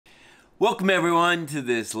Welcome everyone to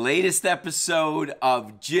this latest episode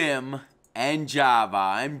of Jim and Java.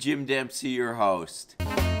 I'm Jim Dempsey, your host.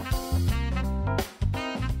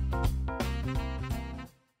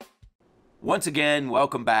 Once again,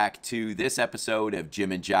 welcome back to this episode of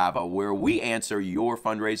Jim and Java, where we answer your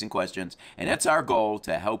fundraising questions, and that's our goal,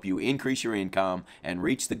 to help you increase your income and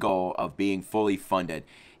reach the goal of being fully funded.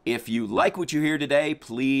 If you like what you hear today,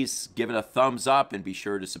 please give it a thumbs up and be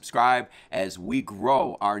sure to subscribe as we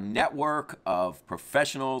grow our network of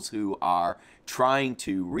professionals who are trying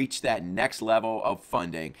to reach that next level of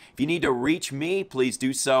funding. If you need to reach me, please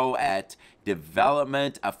do so at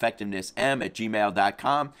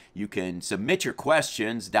developmenteffectivenessm@gmail.com. You can submit your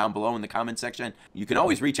questions down below in the comment section. You can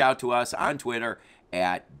always reach out to us on Twitter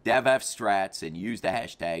at devfstrats and use the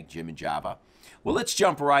hashtag Jim and Java. Well, let's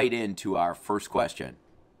jump right into our first question.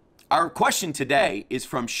 Our question today is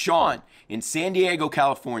from Sean in San Diego,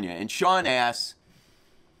 California. And Sean asks,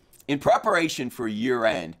 in preparation for year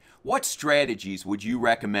end, what strategies would you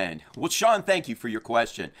recommend? Well, Sean, thank you for your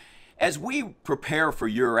question. As we prepare for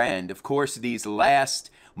year end, of course, these last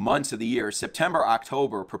months of the year, September,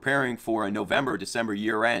 October, preparing for a November, December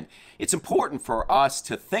year end, it's important for us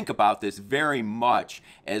to think about this very much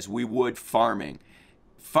as we would farming.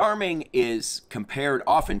 Farming is compared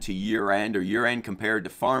often to year-end, or year-end compared to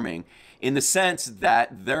farming, in the sense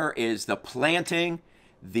that there is the planting,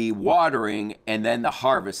 the watering, and then the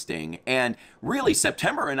harvesting. And really,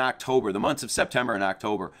 September and October, the months of September and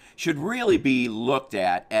October, should really be looked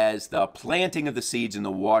at as the planting of the seeds and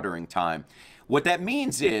the watering time. What that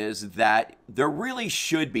means is that there really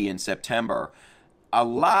should be in September a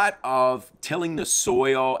lot of tilling the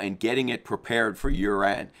soil and getting it prepared for year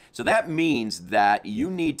end. So that means that you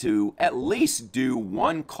need to at least do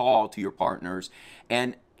one call to your partners.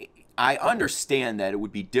 And I understand that it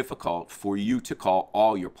would be difficult for you to call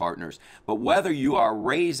all your partners, but whether you are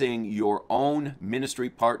raising your own ministry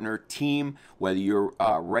partner team, whether you're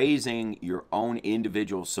raising your own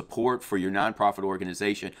individual support for your nonprofit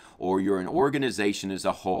organization, or you're an organization as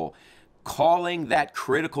a whole, calling that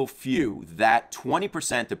critical few, that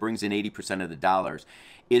 20% that brings in 80% of the dollars,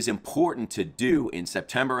 is important to do in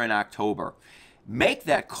September and October. Make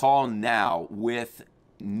that call now with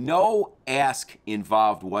no ask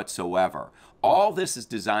involved whatsoever. All this is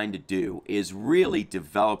designed to do is really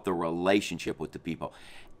develop the relationship with the people.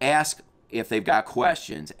 Ask if they've got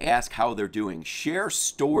questions, ask how they're doing, share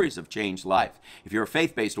stories of changed life. If you're a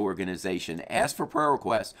faith-based organization, ask for prayer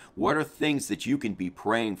requests. What are things that you can be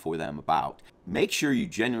praying for them about? Make sure you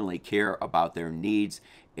genuinely care about their needs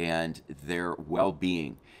and their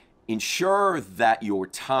well-being. Ensure that your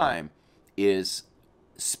time is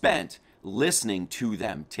spent listening to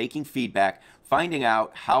them, taking feedback, finding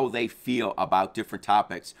out how they feel about different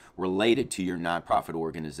topics related to your nonprofit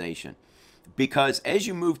organization. Because as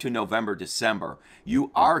you move to November, December,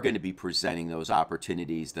 you are going to be presenting those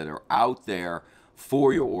opportunities that are out there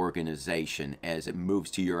for your organization as it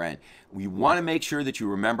moves to year end. We want to make sure that you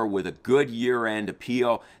remember, with a good year end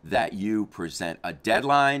appeal, that you present a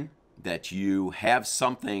deadline, that you have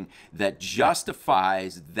something that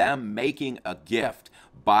justifies them making a gift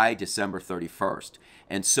by December 31st.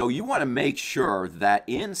 And so you want to make sure that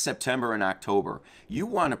in September and October, you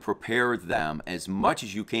want to prepare them as much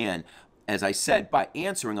as you can, as I said, by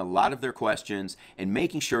answering a lot of their questions and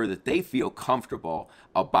making sure that they feel comfortable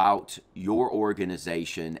about your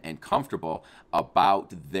organization and comfortable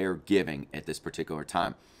about their giving at this particular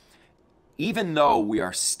time. Even though we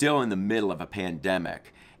are still in the middle of a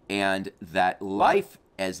pandemic, and that life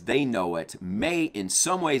as they know it may in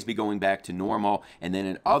some ways be going back to normal, and then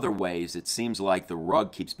in other ways it seems like the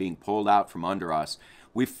rug keeps being pulled out from under us,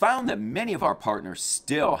 we've found that many of our partners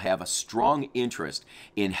still have a strong interest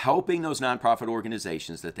in helping those nonprofit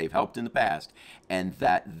organizations that they've helped in the past, and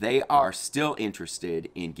that they are still interested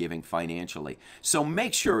in giving financially. So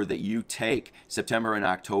make sure that you take September and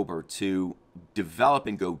October to develop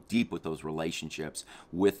and go deep with those relationships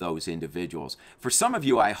with those individuals. For some of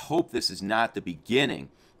you, I hope this is not the beginning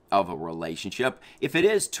of a relationship. If it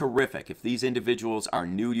is, terrific. If these individuals are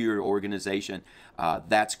new to your organization,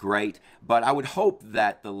 that's great. But I would hope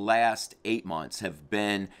that the last 8 months have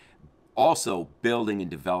been also building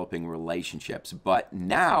and developing relationships. But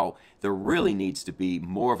now there really needs to be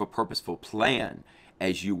more of a purposeful plan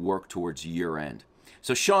as you work towards year end.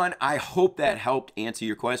 So Sean, I hope that helped answer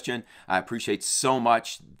your question. I appreciate so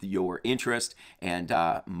much your interest, and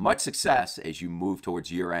much success as you move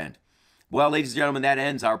towards year end. Well, ladies and gentlemen, that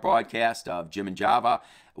ends our broadcast of Jim and Java.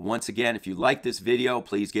 Once again, if you like this video,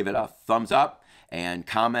 please give it a thumbs up and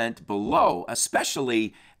comment below,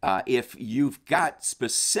 especially If you've got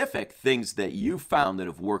specific things that you found that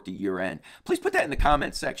have worked at your end, please put that in the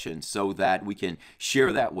comment section so that we can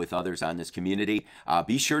share that with others on this community.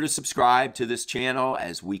 Be sure to subscribe to this channel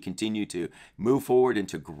as we continue to move forward and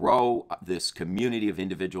to grow this community of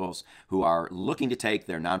individuals who are looking to take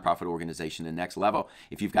their nonprofit organization to the next level.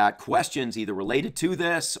 If you've got questions either related to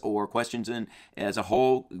this or questions as a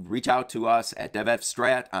whole, reach out to us at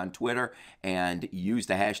DevFStrat on Twitter and use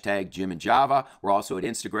the hashtag Jim and Java. We're also at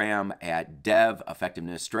Instagram at Dev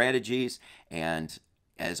Effectiveness Strategies. And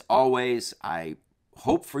as always, I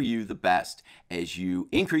hope for you the best as you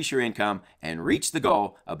increase your income and reach the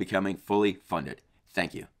goal of becoming fully funded.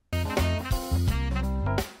 Thank you.